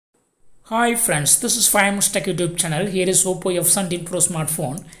Hi friends, this is Famous Tech YouTube channel. Here is Oppo F17 Pro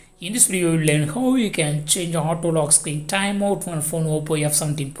smartphone. In this video, you will learn how you can change auto lock screen timeout on phone Oppo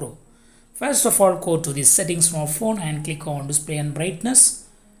F17 Pro. First of all, go to the settings of phone and click on display and brightness.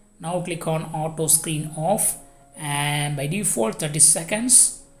 Now click on auto screen off, and by default 30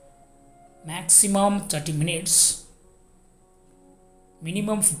 seconds, maximum 30 minutes,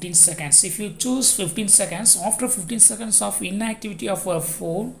 minimum 15 seconds. If you choose 15 seconds, after 15 seconds of inactivity of a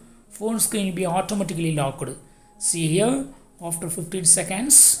phone screen will be automatically locked. See here, after 15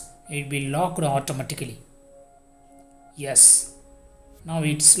 seconds it will be locked automatically. Yes, now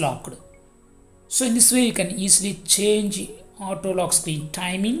it's locked. So in this way you can easily change auto lock screen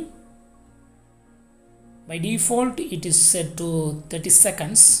timing. By default it is set to 30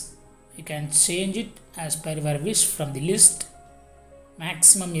 seconds. You can change it as per your wish from the list.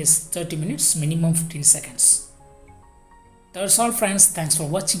 Maximum is 30 minutes, minimum 15 seconds. That's all friends. Thanks for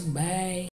watching. Bye.